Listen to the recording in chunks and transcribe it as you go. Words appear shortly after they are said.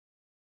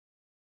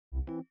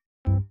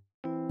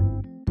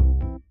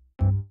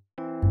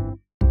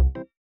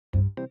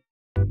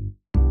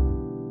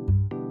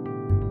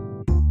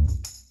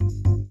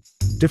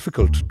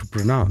difficult to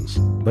pronounce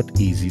but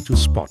easy to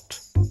spot.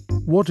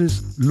 What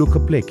is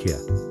leukoplakia?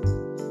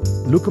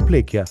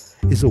 Leukoplakia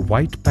is a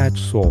white patch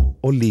sore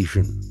or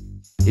lesion.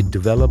 It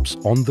develops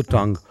on the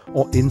tongue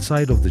or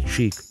inside of the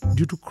cheek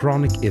due to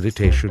chronic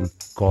irritation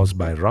caused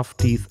by rough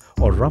teeth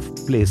or rough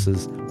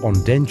places on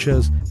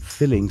dentures,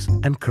 fillings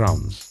and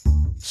crowns.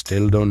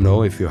 Still don't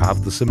know if you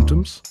have the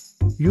symptoms?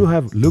 You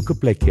have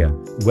leukoplakia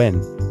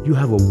when you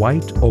have a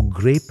white or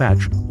grey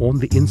patch on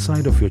the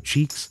inside of your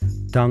cheeks,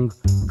 tongue,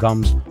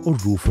 gums or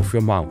roof of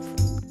your mouth.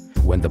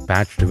 When the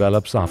patch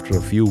develops after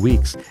a few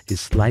weeks,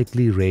 is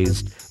slightly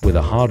raised with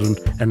a hardened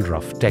and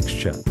rough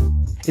texture.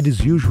 It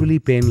is usually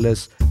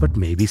painless but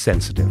may be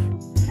sensitive.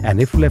 And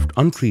if left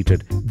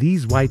untreated,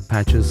 these white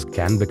patches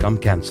can become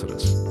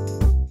cancerous.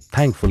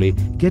 Thankfully,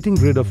 getting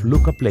rid of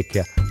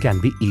leukoplakia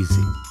can be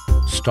easy.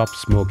 Stop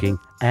smoking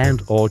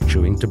and/or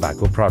chewing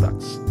tobacco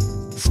products.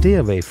 Stay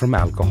away from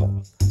alcohol.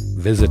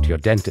 Visit your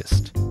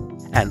dentist.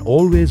 And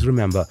always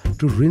remember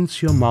to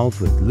rinse your mouth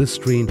with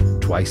Listerine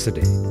twice a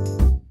day.